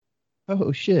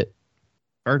Oh shit!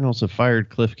 Cardinals have fired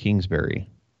Cliff Kingsbury.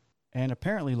 And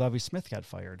apparently Lovie Smith got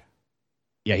fired.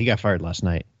 Yeah, he got fired last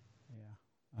night.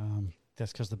 Yeah.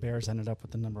 That's because the Bears ended up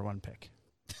with the number 1 pick.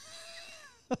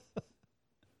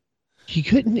 He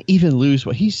couldn't even lose.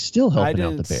 He's still I helping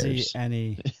out the didn't Bears. see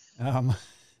any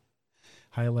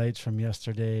highlights from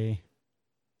yesterday.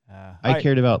 I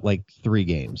cared about like 3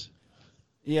 games.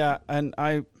 Yeah, and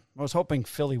I was hoping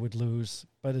Philly would lose,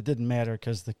 but it didn't matter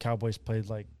because the Cowboys played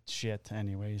like shit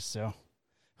anyways. So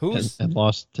and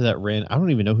lost to that I don't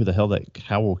even know who the hell that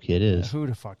Cowell kid is. Who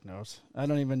the fuck knows? I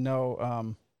don't even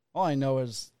know. All I know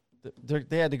is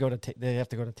they have to go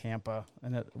to Tampa,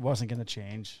 and it wasn't going to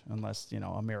change unless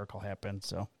a miracle happened.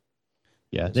 So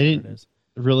yeah, they didn't.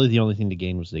 Really, the only thing to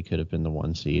gain was they could have been the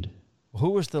 1 seed. Who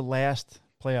was the last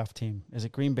playoff team? Is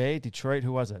it Green Bay, Detroit?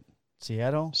 Who was it?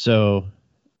 Seattle? So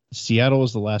Seattle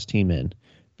was the last team in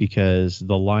because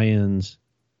the Lions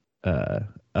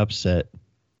upset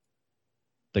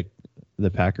the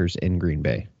Packers in Green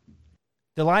Bay.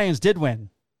 The Lions did win.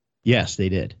 Yes, they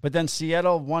did. But then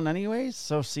Seattle won anyways,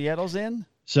 so Seattle's in?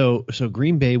 So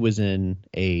Green Bay was in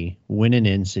a win and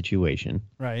in situation.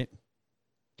 Right.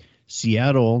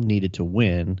 Seattle needed to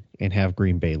win and have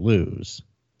Green Bay lose.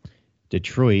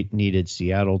 Detroit needed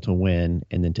Seattle to win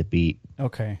and then to beat.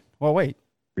 Okay. Well, wait.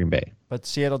 Green Bay. But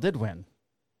Seattle did win.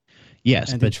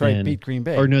 Yes, and but Detroit beat Green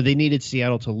Bay. Or no, they needed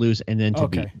Seattle to lose and then to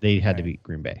beat. They had to beat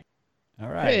Green Bay. All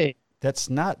right. Hey.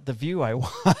 That's not the view I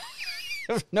want. I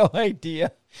have no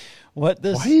idea what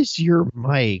this. Why is your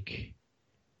mic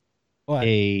what?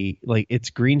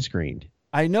 It's green screened?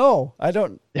 I know. I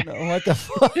don't know what the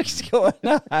fuck's going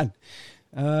on.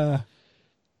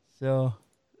 So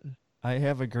I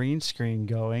have a green screen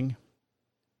going.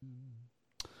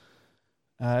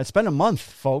 It's been a month,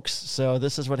 folks. So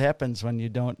this is what happens when you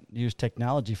don't use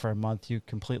technology for a month. You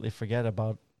completely forget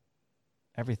about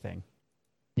everything.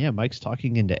 Yeah, Mike's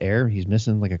talking into air. He's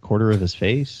missing like a quarter of his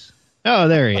face. Oh,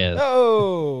 there he is.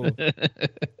 Oh.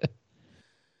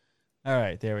 All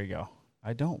right, there we go.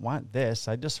 I don't want this.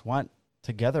 I just want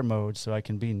together mode so I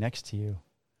can be next to you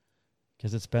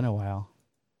because it's been a while.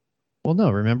 Well, no,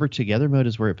 remember together mode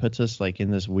is where it puts us like in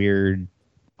this weird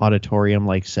auditorium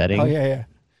like setting. Oh, yeah.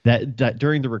 That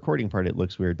during the recording part, it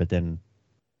looks weird, but then,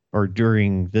 or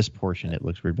during this portion, it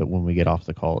looks weird, but when we get off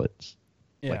the call, it's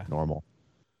like normal.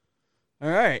 All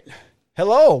right.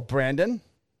 Hello, Brandon.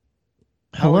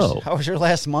 Hello. How was your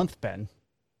last month been?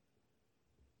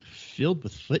 Filled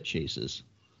with foot chases.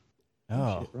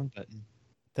 Oh, shit, wrong button.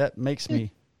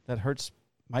 That hurts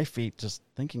my feet just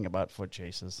thinking about foot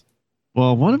chases.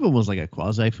 Well, one of them was like a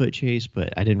quasi foot chase,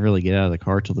 but I didn't really get out of the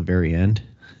car till the very end.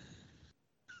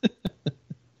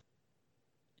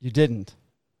 You didn't?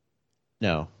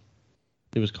 No.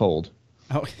 It was cold.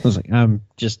 Oh. I was like,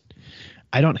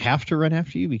 I don't have to run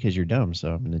after you because you're dumb,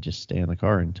 so I'm going to just stay in the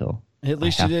car until. At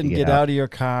least you didn't get out of your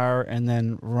car and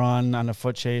then run on a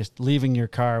foot chase, leaving your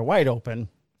car wide open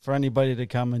for anybody to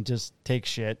come and just take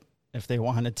shit if they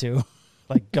wanted to,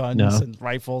 like guns and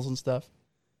rifles and stuff.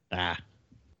 Well,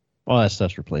 that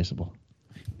stuff's replaceable.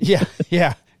 Yeah,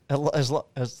 as well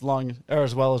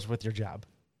as with your job.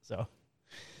 So,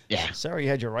 yeah. Sorry you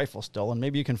had your rifle stolen.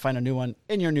 Maybe you can find a new one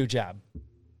in your new job.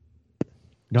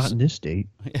 Not in this state.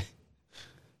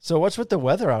 So what's with the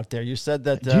weather out there? You said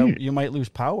that you might lose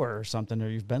power or something, or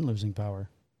you've been losing power.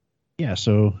 Yeah,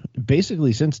 so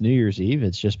basically since New Year's Eve,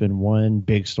 it's just been one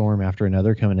big storm after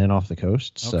another coming in off the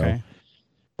coast. So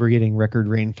we're getting record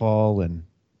rainfall, and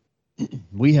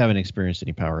we haven't experienced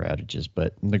any power outages,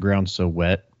 but the ground's so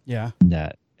wet and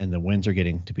the winds are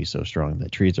getting to be so strong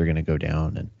that trees are going to go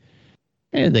down,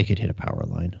 and they could hit a power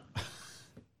line.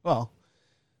 Well,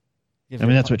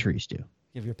 that's what trees do.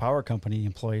 Give your power company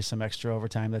employees some extra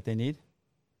overtime that they need.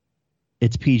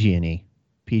 It's PG&E.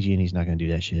 PG&E's not going to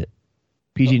do that shit.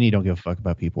 PG&E don't give a fuck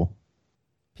about people.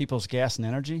 People's Gas and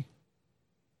Energy?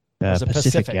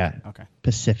 Pacific. Okay.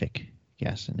 Pacific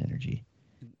Gas and Energy.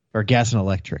 Or Gas and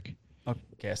Electric. Oh,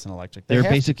 Gas and Electric. They're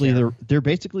basically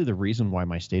the reason why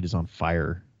my state is on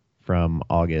fire from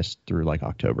August through like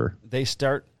October. They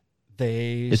start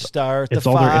the fires. Their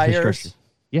infrastructure.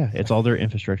 Yeah, it's all their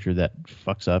infrastructure that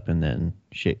fucks up and then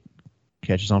shit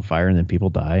catches on fire and then people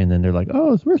die and then they're like,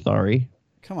 "Oh, we're sorry."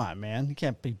 Come on, man. You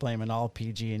can't be blaming all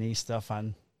PG&E stuff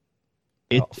on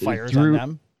fires on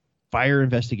them. Fire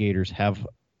investigators have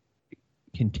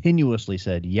continuously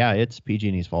said, "Yeah, it's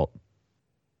PG&E's fault."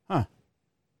 Huh.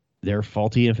 Their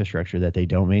faulty infrastructure that they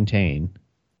don't maintain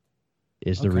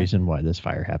is the reason why this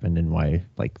fire happened and why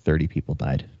like 30 people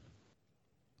died.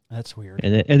 That's weird.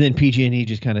 And then PG&E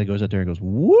just kind of goes out there and goes,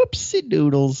 "Whoopsie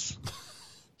doodles.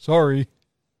 Sorry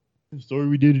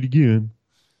we did it again."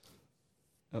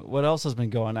 What else has been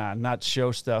going on? Not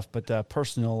show stuff, but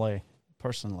personally.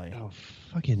 Oh,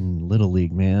 fucking Little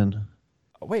League, man.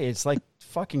 Oh, wait, it's like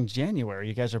fucking January.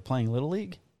 You guys are playing Little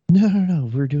League? No.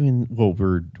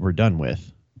 We're done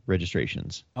with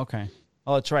registrations. Okay.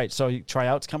 Oh, that's right. So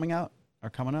tryouts coming up?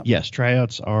 Yes,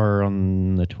 tryouts are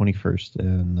on the 21st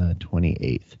and the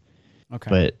 28th. Okay.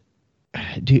 But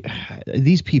dude,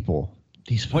 these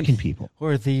fucking people. Who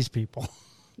are these people?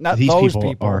 Not these those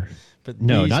people. Are, but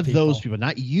no, these not people. those people.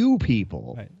 Not you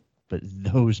people. Right. But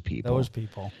those people. Those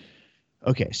people.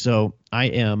 Okay, so I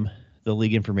am the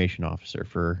league information officer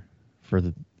for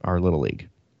our Little League.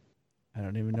 I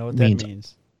don't even know what that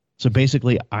means. So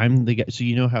basically, I'm the guy. So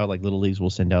you know how like Little Leagues will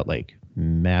send out like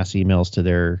mass emails to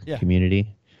their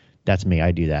community? That's me.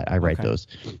 I do that. I write those.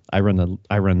 I run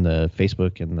the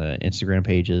Facebook and the Instagram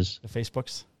pages. The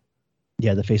Facebooks?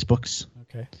 Yeah, the Facebooks.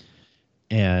 Okay.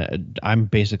 And I'm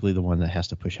basically the one that has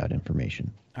to push out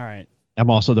information. All right. I'm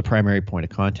also the primary point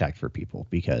of contact for people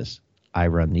because I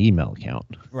run the email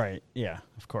account. Right. Yeah,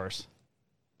 of course.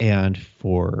 And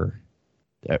for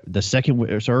the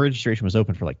second, so our registration was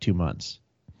open for like 2 months.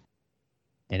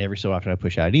 And every so often I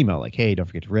push out an email like, hey, don't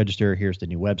forget to register. Here's the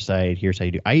new website. Here's how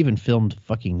you do. I even filmed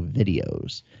fucking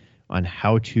videos on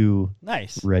how to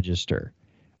register.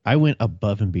 I went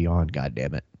above and beyond,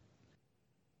 goddammit.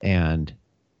 And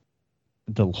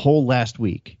the whole last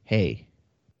week, hey,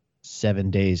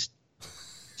 7 days,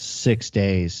 6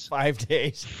 days. 5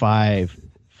 days. 5,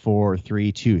 4,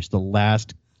 3, 2. It's the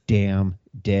last damn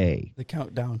day. The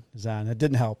countdown is on. It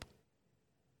didn't help.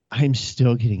 I'm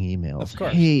still getting emails. Of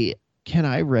course. Hey, can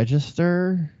I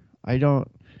register? I don't.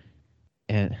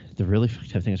 And the really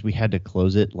fucked up thing is we had to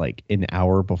close it like an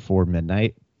hour before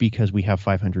midnight because we have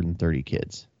 530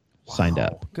 kids signed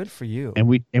up. Good for you. And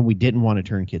we didn't want to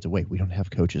turn kids away. We don't have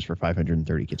coaches for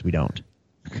 530 kids. We don't.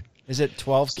 Is it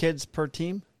 12 kids per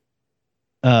team?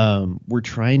 We're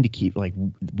trying to keep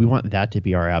we want that to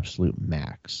be our absolute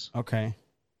max. Okay.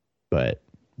 But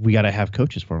we got to have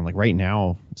coaches for them. Like right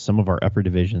now, some of our upper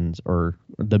divisions or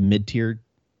the mid-tier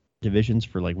divisions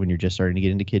for like when you're just starting to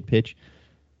get into kid pitch,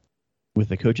 with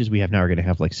the coaches we have now are going to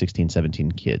have like 16,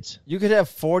 17 kids. You could have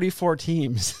 44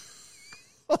 teams.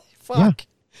 Fuck.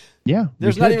 Yeah.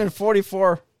 There's not even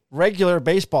 44 regular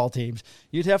baseball teams.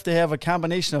 You'd have to have a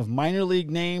combination of minor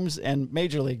league names and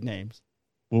major league names.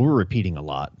 Well, we're repeating a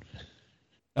lot.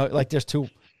 Like there's two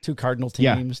Cardinal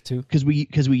teams, too. Because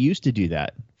we used to do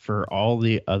that for all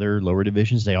the other lower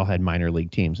divisions. They all had minor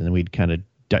league teams, and then we'd kind of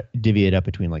divvy it up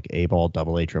between like A ball,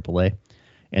 double A, triple A,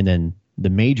 and then the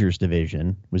majors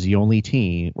division was the only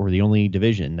team or the only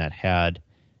division that had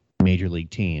major league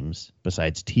teams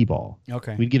besides T-ball.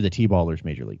 Okay. We'd give the T-ballers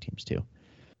major league teams too.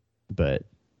 But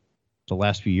the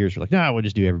last few years we're like, we'll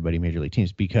just do everybody major league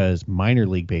teams because minor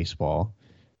league baseball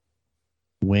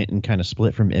went and kind of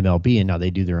split from MLB and now they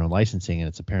do their own licensing and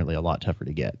it's apparently a lot tougher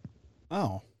to get.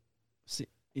 Oh. See,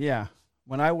 yeah.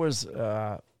 When I was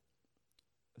the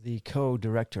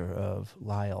co-director of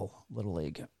Lyle Little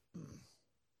League,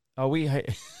 we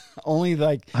only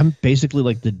like... I'm basically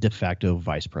like the de facto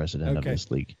vice president of this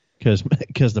league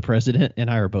because the president and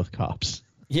I are both cops.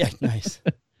 Yeah, nice.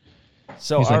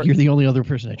 So he's like, you're the only other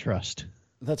person I trust.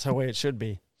 That's the way it should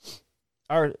be.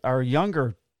 Our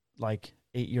younger, like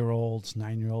 8-year-olds,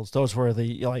 9-year-olds, those were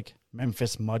the like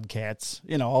Memphis Mudcats,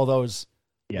 all those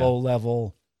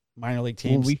low-level minor league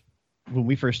teams. When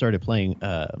we first started playing,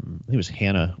 I think it was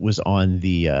Hannah was on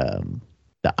the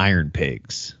Iron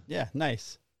Pigs. Yeah,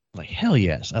 nice. Like, hell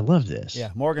yes, I love this. Yeah,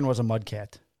 Morgan was a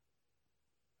Mudcat.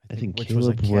 I think which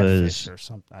Caleb was or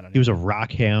something. I don't know. He was a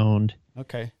Rockhound.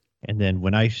 Okay. And then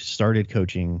when I started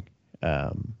coaching,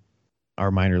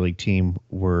 our minor league team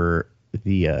were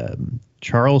the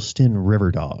Charleston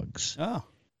River Dogs. Oh,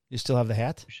 you still have the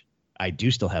hat? I do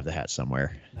still have the hat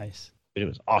somewhere. Nice. But it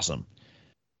was awesome.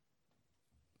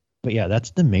 But yeah,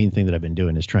 that's the main thing that I've been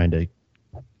doing is trying to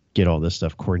get all this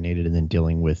stuff coordinated and then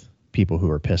dealing with people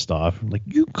who are pissed off. Like,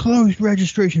 you closed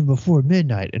registration before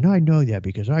midnight, and I know that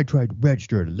because I tried to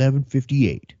register at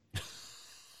 11:58.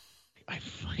 I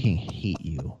fucking hate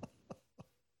you.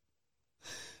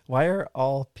 Why are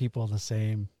all people the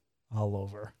same all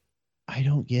over? I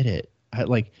don't get it.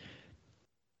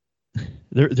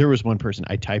 There was one person,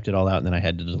 I typed it all out and then I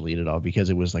had to delete it all because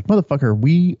it was like, motherfucker,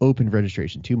 we opened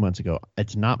registration 2 months ago.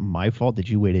 It's not my fault that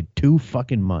you waited 2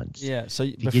 fucking months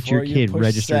to get your kid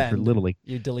registered for Little League.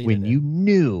 You deleted when it. You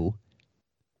knew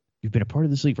you've been a part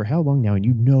of this league for how long now and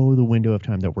you know the window of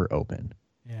time that we're open.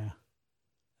 Yeah.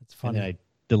 That's funny. And then I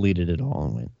deleted it all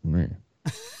and went, meh.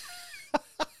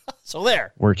 So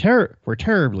there. We're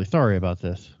terribly sorry about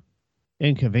this.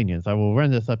 inconvenience. I will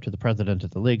run this up to the president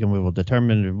of the league, and we will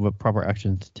determine what proper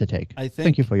actions to take.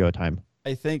 Thank you for your time.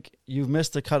 I think you've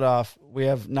missed the cutoff. We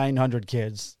have 900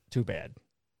 kids. Too bad.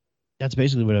 That's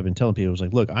basically what I've been telling people. I was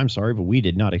like, look, I'm sorry, but we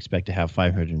did not expect to have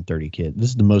 530 kids. This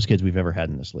is the most kids we've ever had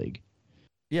in this league.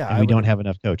 Yeah. And we don't have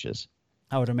enough coaches.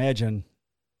 I would imagine.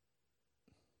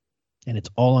 And it's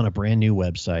all on a brand new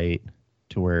website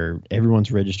to where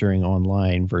everyone's registering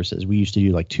online versus we used to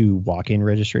do like 2 walk-in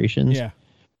registrations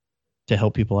to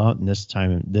help people out. And this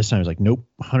time it's like, nope,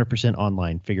 100%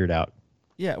 online, figure it out.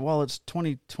 Yeah. Well, it's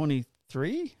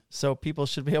 2023, so people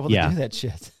should be able to do that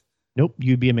shit. Nope.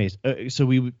 You'd be amazed. So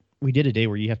we did a day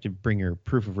where you have to bring your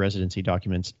proof of residency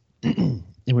documents and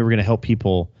we were going to help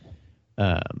people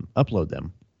upload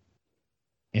them.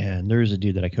 And there's a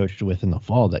dude that I coached with in the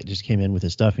fall that just came in with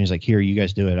his stuff and he's like, here, you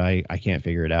guys do it. I can't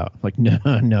figure it out. I'm like,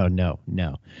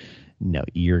 no.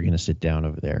 You're going to sit down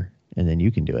over there and then you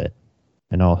can do it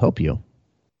and I'll help you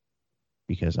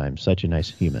because I'm such a nice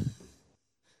human.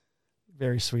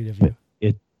 Very sweet of you.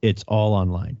 It's all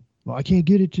online. Well, I can't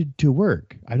get it to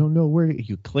work. I don't know where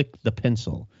you click the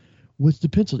pencil. What's the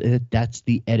pencil? That's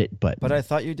the edit button. But I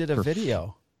thought you did a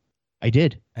video. I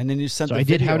did. And then you sent the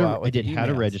video out. I did how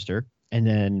to register. And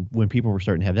then when people were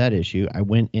starting to have that issue, I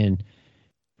went in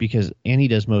because Annie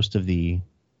does most of the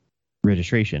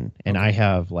registration and I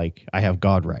have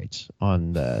God rights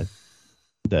on the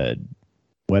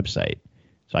website.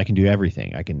 So I can do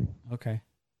everything. I can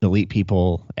delete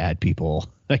people, add people.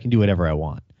 I can do whatever I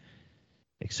want.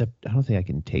 Except I don't think I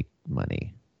can take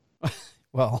money.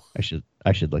 Well, I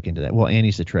should look into that. Well,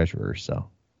 Annie's the treasurer, so.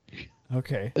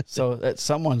 Okay. So that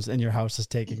someone's in your house is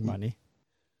taking money.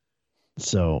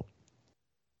 So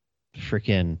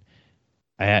freaking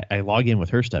I log in with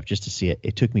her stuff just to see it.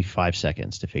 It took me 5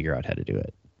 seconds to figure out how to do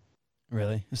it.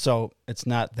 Really? So it's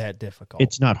not that difficult.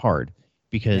 It's not hard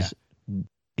because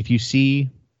if you see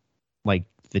like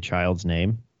the child's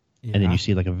name and then you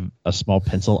see like a small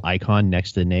pencil icon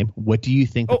next to the name, what do you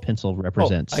think the pencil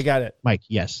represents? I got it. Mike,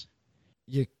 yes.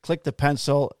 You click the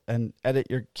pencil and edit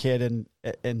your kid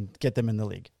and get them in the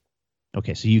league.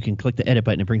 Okay, so you can click the edit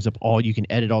button. It brings up you can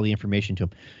edit all the information to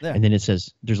them. Yeah. And then it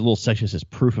says, there's a little section that says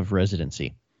proof of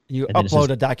residency. You upload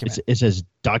a document. It says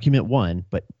document 1,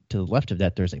 but to the left of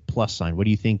that, there's a plus sign. What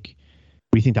do you think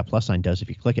that plus sign does if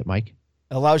you click it, Mike?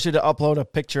 Allows you to upload a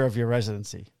picture of your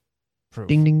residency proof.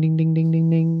 Ding, ding, ding, ding, ding, ding,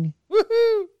 ding.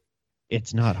 Woohoo!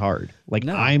 It's not hard. Like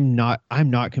no. I'm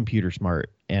not computer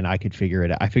smart and I could figure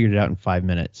it out. I figured it out in 5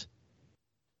 minutes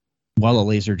while a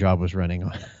laser job was running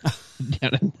on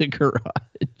down in the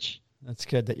garage. That's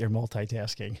good that you're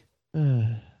multitasking.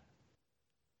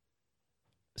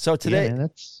 So today,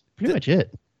 that's pretty much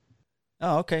it.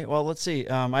 Oh, okay. Well, let's see.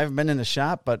 I haven't been in the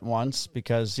shop but once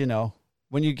because,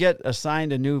 when you get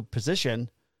assigned a new position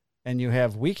and you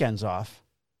have weekends off,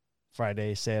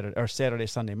 Friday, Saturday,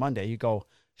 Sunday, Monday, you go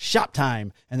shop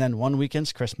time. And then one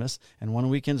weekend's Christmas and one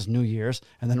weekend's New Year's.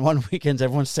 And then one weekend's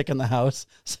everyone's sick in the house.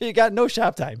 So you got no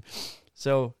shop time.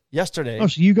 So yesterday. Oh,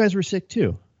 so you guys were sick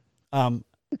too?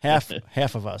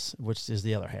 Half of us, which is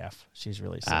the other half. She's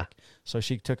really sick. So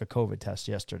she took a COVID test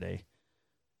yesterday.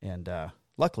 And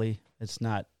luckily it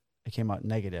came out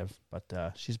negative,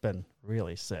 but she's been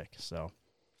really sick. So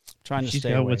trying to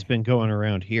stay away. What's been going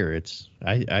around here.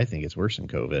 I think it's worse than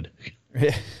COVID.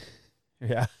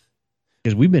 Yeah.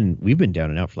 Because we've been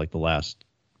down and out for like the last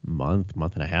month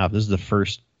and a half. This is the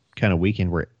first kind of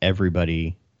weekend where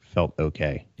everybody felt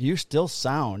okay. You still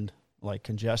sound like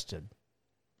congested.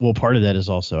 Well, part of that is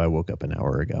also I woke up an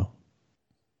hour ago.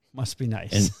 Must be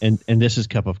nice. And this is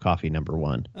cup of coffee number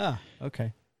 1. Ah,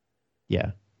 okay.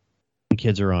 Yeah. The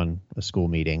kids are on a school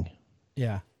meeting.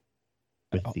 Yeah.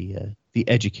 With the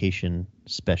education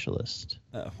specialist.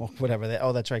 Well, whatever.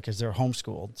 That's right, because they're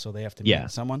homeschooled, so they have to meet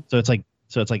someone. So it's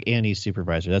like Annie's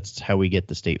supervisor. That's how we get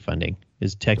the state funding.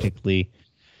 Is technically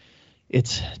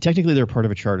they're part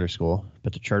of a charter school,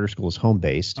 but the charter school is home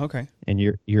based. Okay. And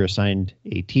you're assigned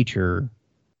a teacher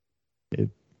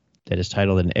that is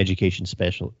titled an education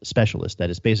specialist. That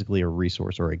is basically a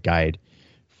resource or a guide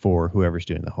for whoever's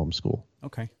doing the homeschool.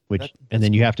 Okay. And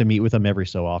then you have to meet with them every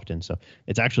so often. So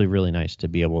it's actually really nice to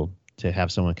be able to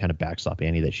have someone kind of backstop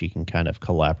Annie that she can kind of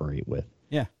collaborate with.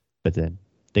 Yeah. But then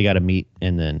they got to meet,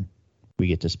 and then we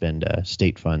get to spend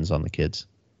state funds on the kids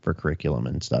for curriculum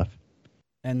and stuff.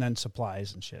 And then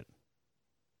supplies and shit.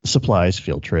 Supplies,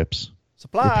 field trips.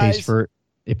 Supplies.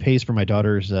 It pays for my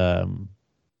daughter's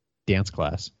dance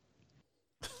class.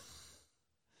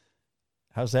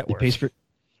 How's that work? It pays for.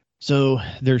 So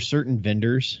there's certain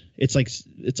vendors. It's like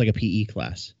a PE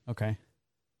class. Okay.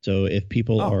 So if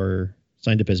people are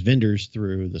signed up as vendors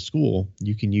through the school,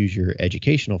 you can use your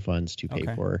educational funds to pay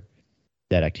for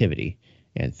that activity.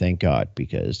 And thank God,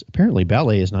 because apparently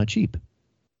ballet is not cheap.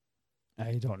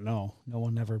 I don't know. No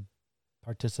one ever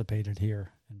participated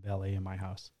here in ballet in my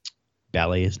house.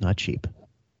 Ballet is not cheap.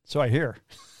 So I hear.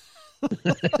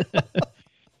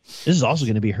 This is also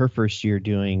going to be her first year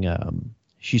doing.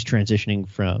 She's transitioning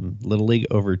from Little League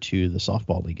over to the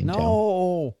softball league in town.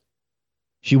 No.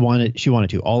 She wanted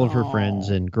to. All of her friends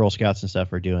and Girl Scouts and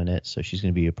stuff are doing it, so she's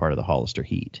going to be a part of the Hollister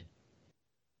Heat.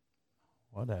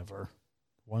 Whatever.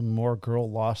 One more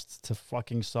girl lost to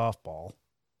fucking softball.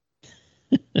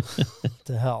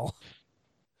 To hell.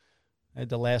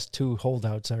 The last two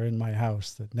holdouts are in my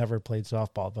house that never played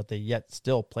softball, but they yet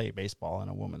still play baseball in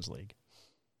a women's league.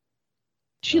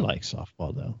 She likes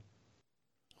softball, though.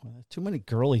 Well, too many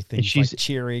girly things like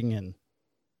cheering and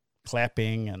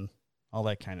clapping and all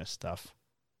that kind of stuff.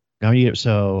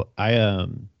 So I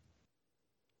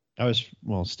was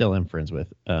still am friends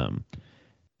with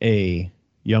a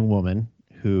young woman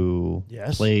who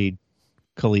played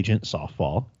collegiate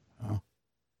softball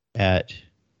at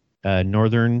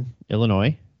Northern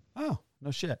Illinois. Oh,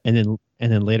 no shit. And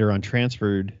then later on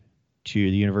transferred to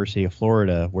the University of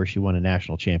Florida, where she won a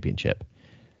national championship.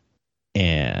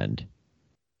 And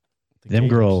them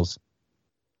girls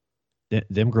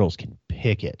can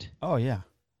pick it. Oh yeah,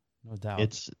 no doubt.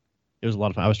 It was a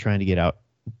lot of fun. I was trying to get out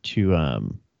to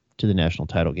the national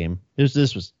title game. This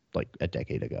was like a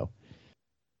decade ago.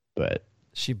 But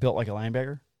she built like a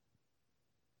linebacker?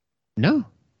 No.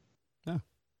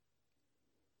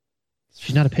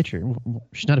 She's not a pitcher.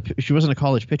 She wasn't a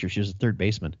college pitcher. She was a third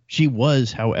baseman. She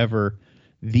was, however,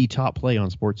 the top play on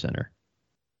SportsCenter.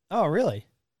 Oh, really?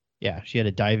 Yeah, she had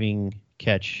a diving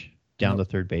catch down the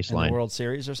third baseline. In the World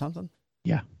Series or something?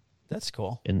 Yeah. That's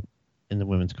cool. In the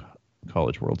Women's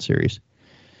College World Series.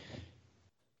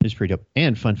 It's pretty dope.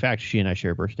 And fun fact, she and I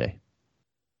share a birthday.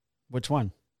 Which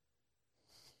one?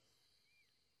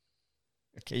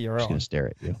 Okay, you're just going to stare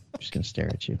at you. Just going to stare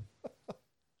at you.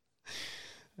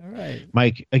 All right.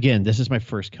 Mike, again, this is my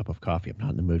first cup of coffee. I'm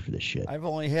not in the mood for this shit. I've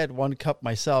only had one cup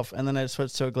myself, and then I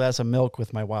switched to a glass of milk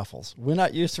with my waffles. We're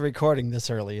not used to recording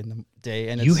this early in the day.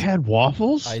 And you had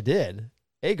waffles? I did.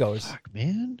 Eggos. Fuck,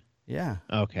 man. Yeah.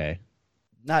 Okay.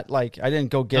 Not like I didn't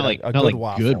go get a good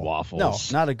waffle. Good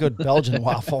waffles. No, not a good Belgian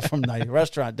waffle from the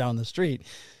restaurant down the street.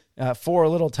 4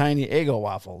 little tiny Eggo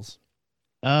waffles.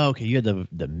 Oh, okay. You had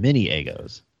the mini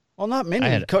Eggos. Well, not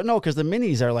mini. No, because the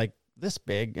minis are like this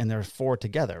big, and there's 4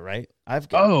 together, right?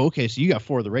 Okay. So you got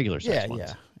 4 of the regular size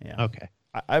ones. Yeah. Okay.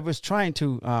 I was trying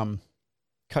to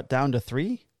cut down to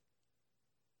 3,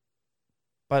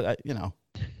 but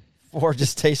 4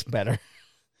 just tastes better.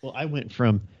 Well, I went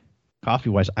from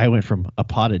coffee-wise, a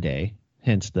pot a day,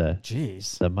 hence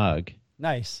the mug.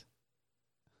 Nice.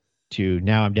 To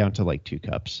now I'm down to like 2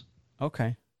 cups.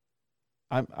 Okay.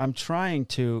 I'm trying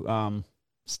to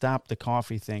stop the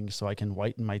coffee thing so I can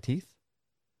whiten my teeth.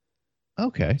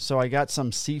 Okay. So I got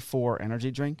some C4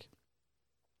 energy drink,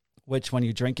 which when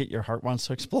you drink it, your heart wants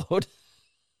to explode.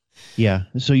 Yeah.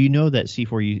 So you know that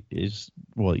C4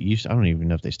 I don't even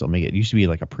know if they still make it. It used to be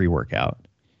like a pre-workout.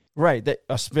 Right.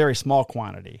 A very small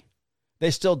quantity.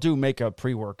 They still do make a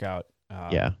pre-workout.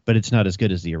 Yeah, but it's not as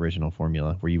good as the original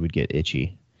formula where you would get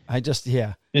itchy. I just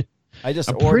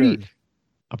ordered.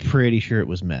 I'm pretty sure it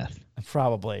was meth.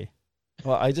 Probably.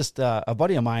 Well, a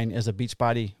buddy of mine is a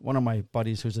Beachbody. One of my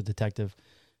buddies who's a detective,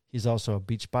 he's also a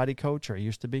Beachbody coach, or he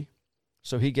used to be.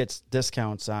 So he gets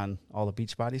discounts on all the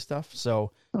Beachbody stuff.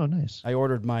 So nice. I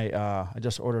ordered I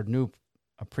just ordered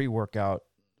a pre-workout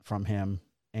from him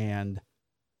and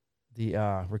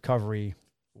the recovery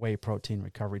whey protein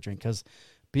recovery drink, because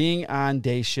being on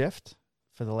day shift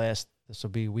for this will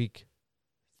be week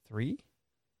 3,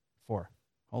 4.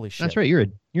 Holy shit. That's right. You're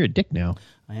a dick now.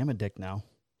 I am a dick now.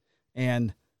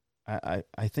 And I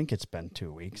think it's been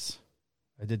 2 weeks.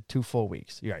 I did 2 full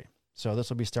weeks. You're right. So this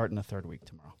will be starting the 3rd week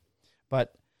tomorrow.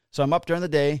 But so I'm up during the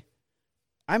day.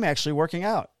 I'm actually working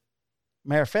out.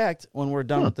 Matter of fact, when we're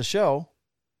done with the show,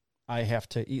 I have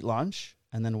to eat lunch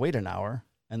and then wait an hour.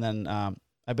 And then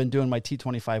I've been doing my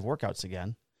T25 workouts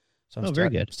again. So I'm very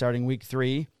good. Starting week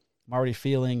 3. I'm already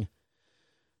feeling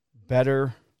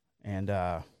better and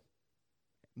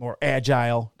more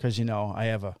agile because, I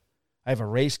have a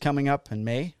race coming up in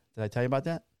May. Did I tell you about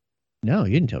that? No,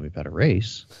 you didn't tell me about a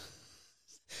race.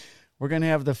 We're going to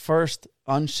have the first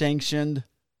unsanctioned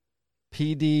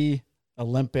PD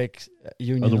Olympics,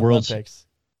 Union Olympics.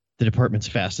 The department's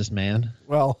fastest man.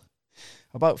 Well,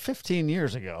 about 15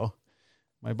 years ago,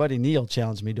 my buddy Neil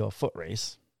challenged me to a foot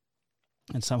race.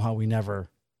 And somehow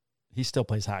he still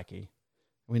plays hockey.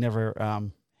 We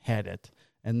never had it.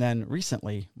 And then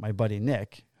recently, my buddy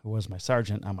Nick, who was my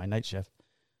sergeant on my night shift,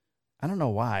 I don't know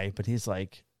why, but he's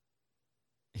like,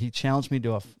 he challenged me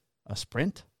to a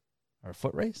sprint or a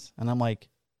foot race. And I'm like,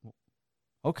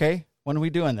 okay, when are we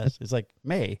doing this? He's like,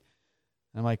 May.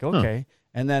 And I'm like, okay. Huh.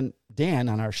 And then Dan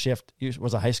on our shift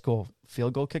was a high school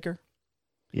field goal kicker.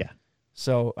 Yeah.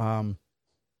 So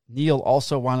Neil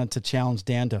also wanted to challenge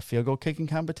Dan to a field goal kicking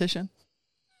competition.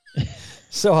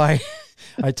 So I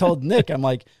told Nick, I'm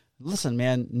like, listen,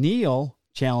 man, Neil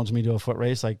challenged me to a foot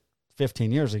race like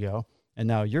 15 years ago, and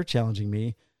now you're challenging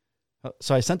me.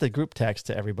 So I sent the group text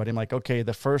to everybody. I'm like, okay,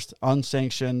 the first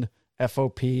unsanctioned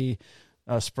FOP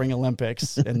Spring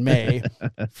Olympics in May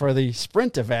for the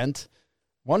sprint event,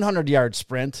 100-yard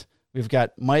sprint. We've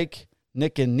got Mike,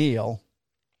 Nick, and Neil.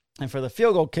 And for the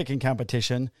field goal kicking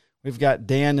competition, we've got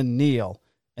Dan and Neil.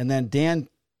 And then Dan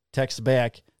texts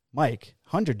back, Mike,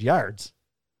 100 yards.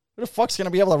 Who the fuck's going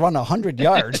to be able to run 100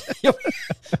 yards? You'll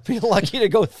be lucky to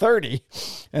go 30.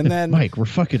 And then Mike, we're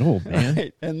fucking old, man.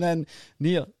 Right, and then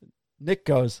Nick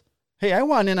goes, hey, I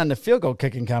want in on the field goal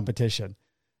kicking competition.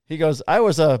 He goes, I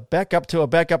was a backup to a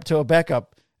backup to a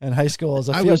backup in high school as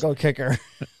a field goal kicker.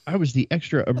 I was the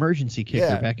extra emergency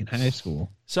kicker back in high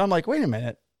school. So I'm like, wait a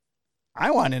minute.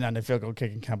 I want in on the field goal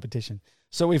kicking competition.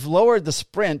 So we've lowered the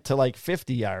sprint to like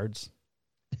 50 yards.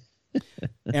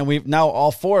 And we've now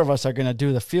all four of us are going to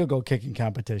do the field goal kicking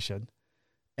competition.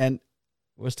 And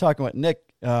I was talking with Nick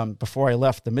before I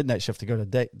left the midnight shift to go to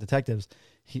detectives.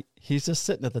 He's just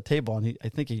sitting at the table, and I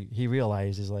think he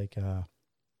realized, he's like,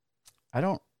 I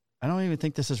don't even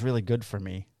think this is really good for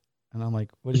me. And I'm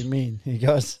like, what do you mean? He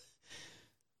goes,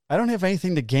 I don't have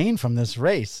anything to gain from this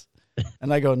race.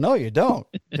 And I go, no, you don't.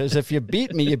 Because if you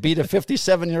beat me, you beat a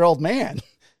 57-year-old man.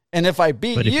 And if I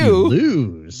beat you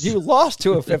lose. You lost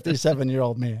to a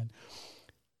 57-year-old man.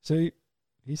 So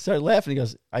he started laughing. He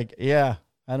goes, yeah,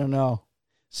 I don't know.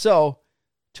 So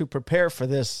to prepare for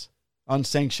this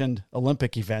unsanctioned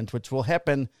Olympic event, which will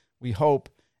happen, we hope,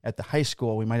 at the high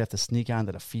school, we might have to sneak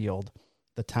onto the field,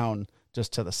 the town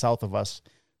just to the south of us.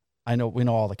 We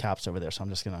know all the cops over there, so I'm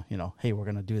just going to, hey, we're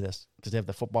going to do this. Because they have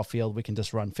the football field. We can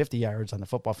just run 50 yards on the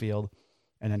football field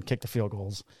and then kick the field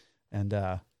goals. And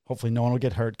hopefully no one will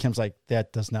get hurt. Kim's like,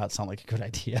 that does not sound like a good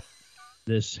idea.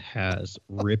 This has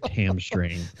ripped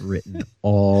hamstring written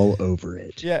all over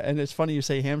it. Yeah, and it's funny you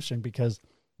say hamstring because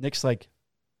Nick's like,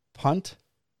 punt,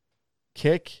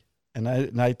 kick, and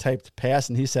I typed pass,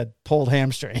 and he said pulled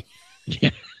hamstring.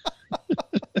 Yeah.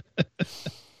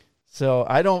 So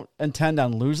I don't intend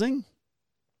on losing.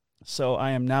 So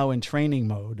I am now in training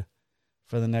mode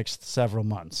for the next several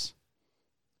months.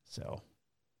 So,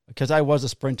 because I was a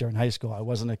sprinter in high school, I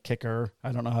wasn't a kicker.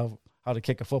 I don't know how to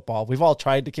kick a football. We've all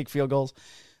tried to kick field goals.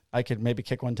 I could maybe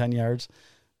kick one 10 yards,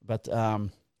 but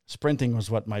sprinting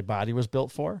was what my body was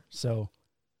built for. So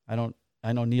I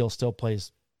know Neil still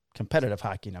plays competitive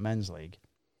hockey in a men's league,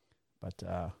 but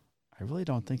I really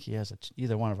don't think he has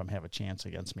either one of them have a chance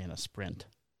against me in a sprint.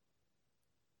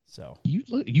 So you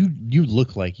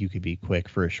look like you could be quick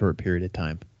for a short period of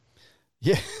time.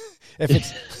 Yeah, if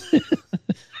it's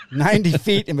 90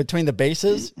 feet in between the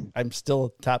bases, I'm still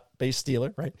a top base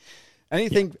stealer, right?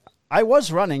 Anything. Yeah. I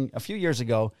was running a few years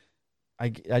ago. I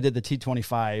did the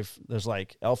T25. There's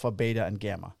like alpha, beta, and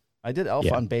gamma. I did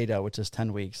alpha and beta, which is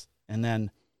 10 weeks, and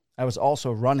then I was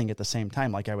also running at the same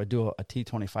time. Like I would do a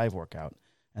T25 workout,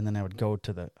 and then I would go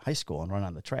to the high school and run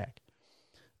on the track.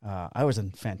 I was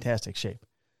in fantastic shape.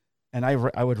 And I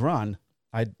would run.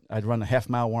 I'd run a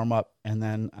half-mile warm-up, and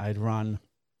then I'd run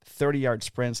 30-yard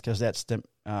sprints because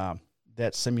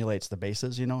that simulates the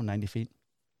bases, 90 feet.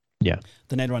 Yeah.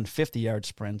 Then I'd run 50-yard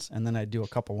sprints, and then I'd do a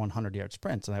couple 100-yard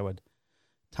sprints, and I would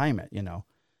time it,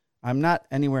 I'm not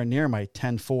anywhere near my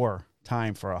 10.4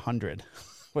 time for 100,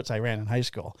 which I ran in high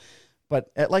school.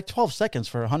 But at like 12 seconds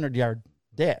for a 100-yard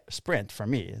sprint for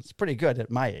me, it's pretty good at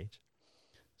my age.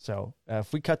 So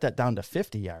if we cut that down to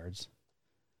 50 yards,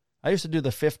 I used to do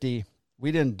the 50.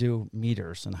 We didn't do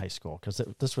meters in high school because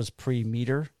this was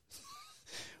pre-meter.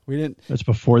 That's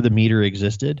before the meter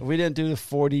existed. We didn't do the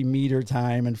 40-meter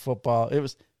time in football.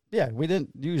 We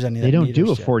didn't use any of that. They don't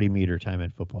do a 40-meter time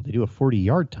in football. They do a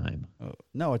 40-yard time. Oh,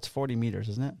 no, it's 40 meters,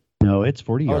 isn't it? No, it's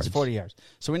 40 yards. Oh, it's 40 yards.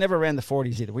 So we never ran the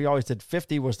 40s either. We always did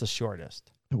 50 was the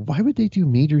shortest. Why would they do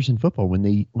meters in football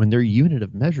when their unit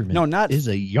of measurement is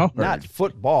a yard? Not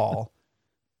football.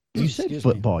 You said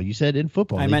football. You said in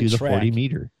football I they meant do the track. 40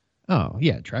 meter. Oh,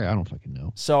 yeah, track. I don't fucking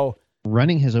know. So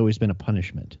running has always been a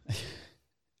punishment.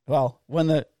 Well,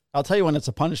 I'll tell you when it's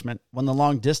a punishment. When the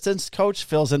long distance coach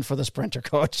fills in for the sprinter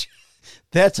coach.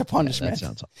 That's a punishment.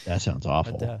 Yeah, that sounds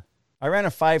awful. But, I ran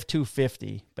a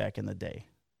 5.250 back in the day.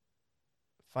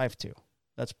 5.2.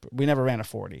 We never ran a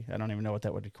 40. I don't even know what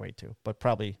that would equate to, but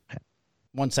probably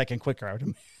 1 second quicker.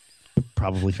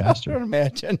 Probably I faster. don't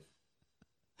imagine.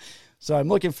 So I'm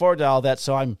looking forward to all that.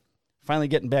 So I'm finally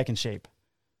getting back in shape.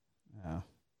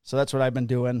 So that's what I've been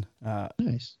doing.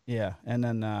 Nice. Yeah. And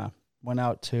then went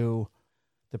out to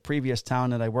the previous town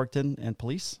that I worked in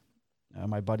police.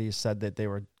 My buddies said that they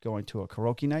were going to a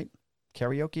karaoke night.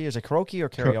 Karaoke? Is it karaoke or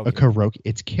karaoke? Karaoke.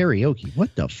 It's karaoke.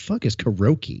 What the fuck is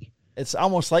karaoke? It's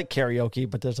almost like karaoke,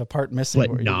 but there's a part missing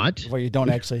where you don't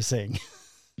actually sing.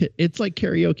 It's like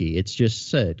karaoke. It's just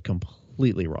said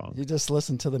completely wrong. You just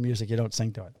listen to the music. You don't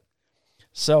sing to it.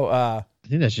 So I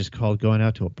think that's just called going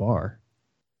out to a bar.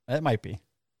 It might be.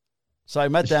 So I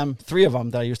met them, 3 of them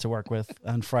that I used to work with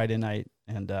on Friday night.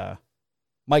 And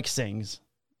Mike sings,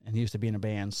 and he used to be in a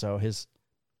band. So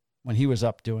when he was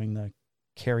up doing the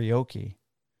karaoke,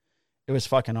 it was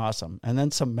fucking awesome. And then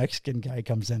some Mexican guy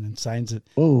comes in and signs it.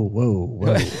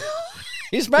 Whoa.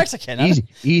 He's Mexican.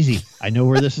 Easy. I know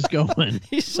where this is going.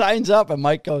 He signs up, and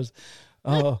Mike goes,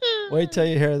 "Oh, wait till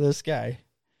you hear this guy."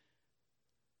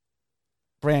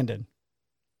 Brandon.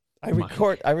 I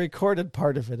recorded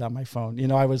part of it on my phone. You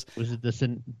know, was it this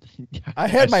I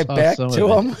had my back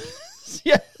to him.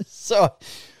 Yeah. So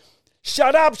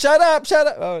shut up.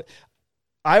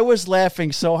 I was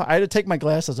laughing so I had to take my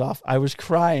glasses off. I was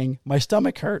crying. My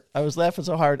stomach hurt. I was laughing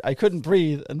so hard I couldn't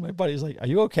breathe. And my buddy's like, "Are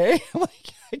you okay?" I'm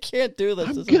like, "I can't do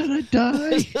this. I'm gonna die.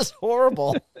 This is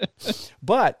horrible."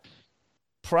 But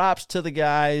props to the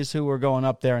guys who were going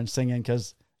up there and singing,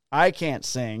 because I can't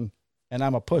sing. And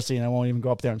I'm a pussy, and I won't even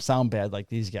go up there and sound bad like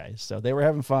these guys. So they were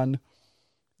having fun.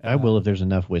 I will if there's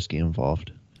enough whiskey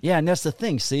involved. Yeah, and that's the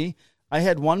thing. See, I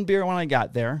had 1 beer when I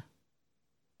got there,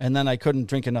 and then I couldn't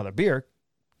drink another beer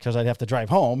because I'd have to drive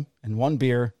home. And 1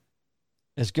 beer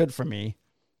is good for me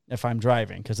if I'm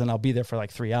driving, because then I'll be there for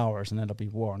like 3 hours, and then it'll be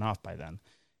worn off by then.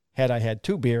 Had I had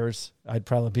 2 beers, I'd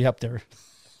probably be up there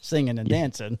singing and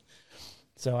dancing.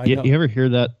 So you ever hear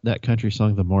that country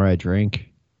song, "The More I Drink"?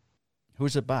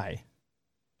 Who's it by?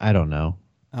 I don't know.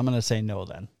 I'm going to say no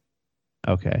then.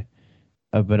 Okay.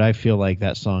 But I feel like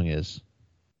that song was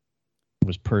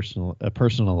a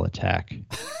personal attack.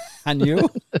 On you?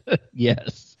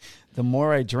 Yes. The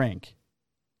More I Drink.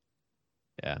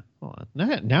 Yeah. Hold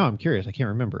on. Now I'm curious. I can't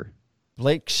remember.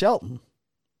 Blake Shelton.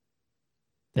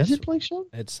 Is it Blake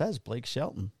Shelton? It says Blake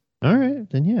Shelton. All right.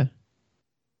 Then yeah.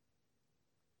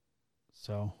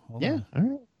 So, hold on. All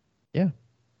right. Yeah.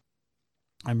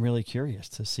 I'm really curious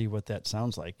to see what that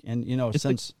sounds like. And, you know,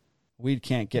 since we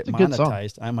can't get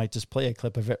monetized, I might just play a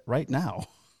clip of it right now.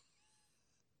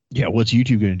 Yeah, what's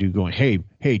YouTube going to do going, hey,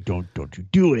 don't you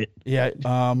do it. Yeah,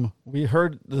 we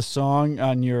heard the song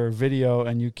on your video,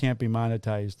 and you can't be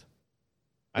monetized.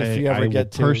 If you ever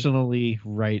get to personally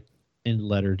write in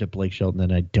letter to Blake Shelton,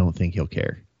 and I don't think he'll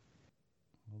care.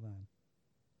 Hold on.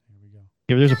 Here we go.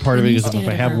 If there's a part of it that goes, if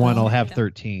I have 1, I'll have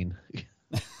 13.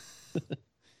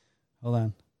 Hold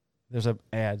on. There's an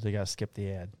ad. They got to skip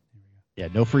the ad. Here we go. Yeah,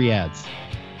 no free ads.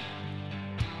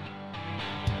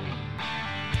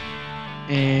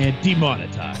 And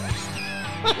demonetized.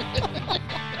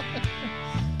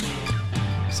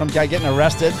 Some guy getting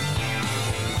arrested.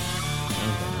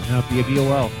 No, be a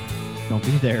BOL. Don't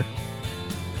be there.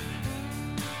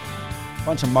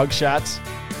 Bunch of mugshots.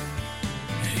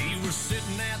 He was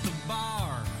sitting at the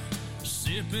bar,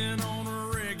 sipping on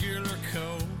a regular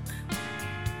Coke.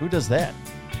 Who does that?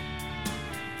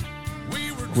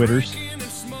 We were Quitters. and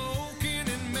smoking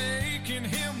and making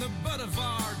him the butt of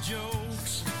our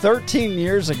jokes. 13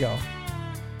 years ago.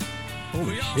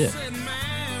 Holy We all shit. said,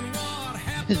 "Man, what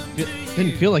happened to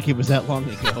Didn't feel like it was that long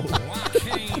ago. Why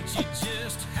can't you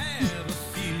just have a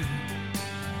few?"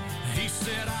 He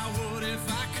said, "I would if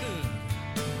I could,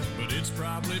 but it's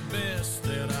probably best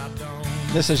that I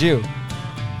don't." This is you.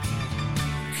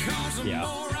 'Cause the Yeah.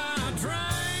 more I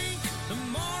drank, the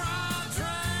more I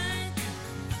drank.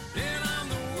 And I'm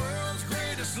the world's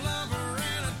greatest lover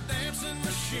and a dancing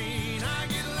machine. I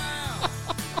get loud,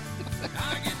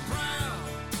 I get proud,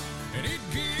 and it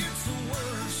gets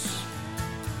worse.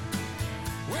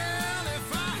 Well,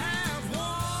 if I have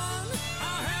 1,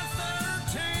 I have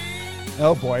 13.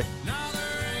 Oh, boy. Now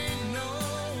there ain't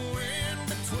no in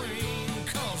between.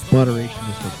 'Cause the Moderation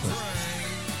is for pussies.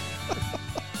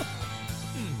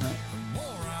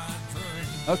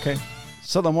 Okay.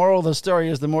 So the moral of the story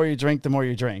is the more you drink, the more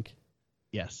you drink.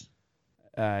 Yes.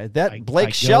 That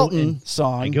Blake Shelton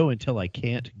song. I go until I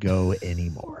can't go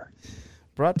anymore.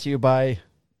 Brought to you by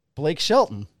Blake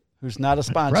Shelton, who's not a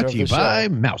sponsor Brought of to you the by show.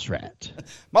 Mouse Rat.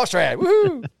 Mouse Rat.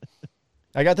 Woohoo!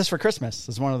 I got this for Christmas.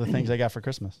 It's one of the things I got for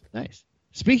Christmas. Nice.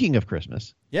 Speaking of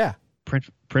Christmas, Yeah.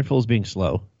 Printful is being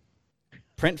slow.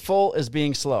 Printful is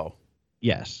being slow.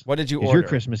 Yes. What did you If order? your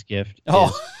Christmas gift Oh.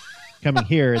 is coming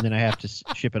here, and then I have to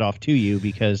ship it off to you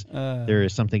because there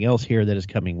is something else here that is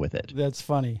coming with it. That's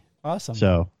funny. Awesome.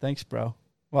 So thanks, bro.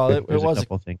 Well, it was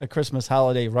a Christmas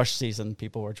holiday rush season.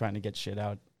 People were trying to get shit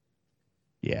out.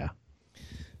 Yeah.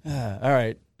 All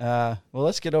right. Well,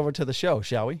 let's get over to the show,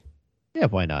 shall we? Yeah,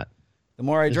 why not? The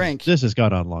more I drink. This has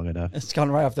gone on long enough. It's gone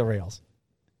right off the rails.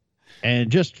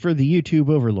 And just for the YouTube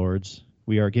overlords,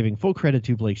 we are giving full credit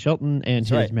to Blake Shelton and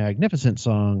his magnificent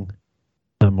song,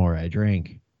 The More I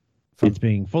Drink. It's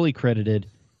being fully credited.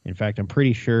 In fact, I'm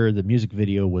pretty sure the music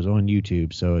video was on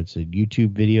YouTube, so it's a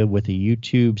YouTube video with a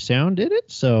YouTube sound in it.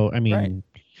 So, I mean,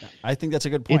 I think that's a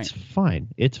good point. It's fine.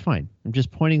 It's fine. I'm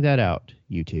just pointing that out,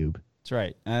 YouTube. That's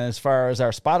right. And as far as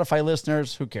our Spotify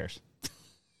listeners, who cares?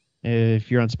 If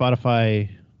you're on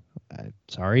Spotify,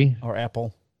 sorry. Or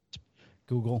Apple,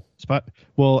 Google.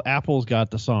 Well, Apple's got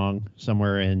the song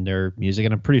somewhere in their music,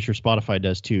 and I'm pretty sure Spotify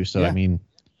does too. So, I mean,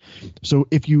 so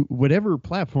if you, whatever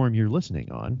platform you're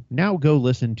listening on, now go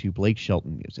listen to Blake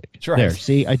Shelton music. Sure. There,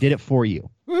 see, I did it for you.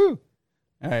 Woo!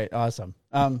 All right, awesome.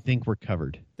 I think we're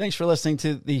covered. Thanks for listening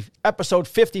to the episode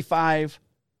 55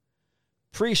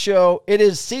 pre-show. It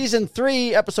is season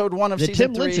 3, episode 1 of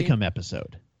season 3. The Tim Lincecum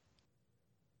episode.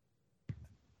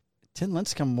 Tim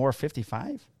Lincecum wore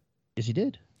 55? Yes, he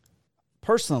did.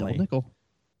 Personally, nickel.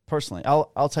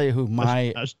 I'll tell you who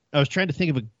my. I was trying to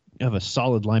think of a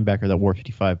solid linebacker that wore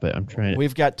 55, but I'm trying.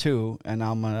 We've got 2, and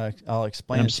I'll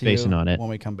explain it to you on it when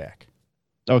we come back.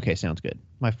 Okay, sounds good.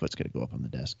 My foot's gonna go up on the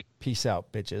desk. Peace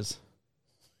out, bitches.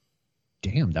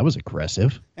 Damn, that was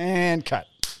aggressive. And cut.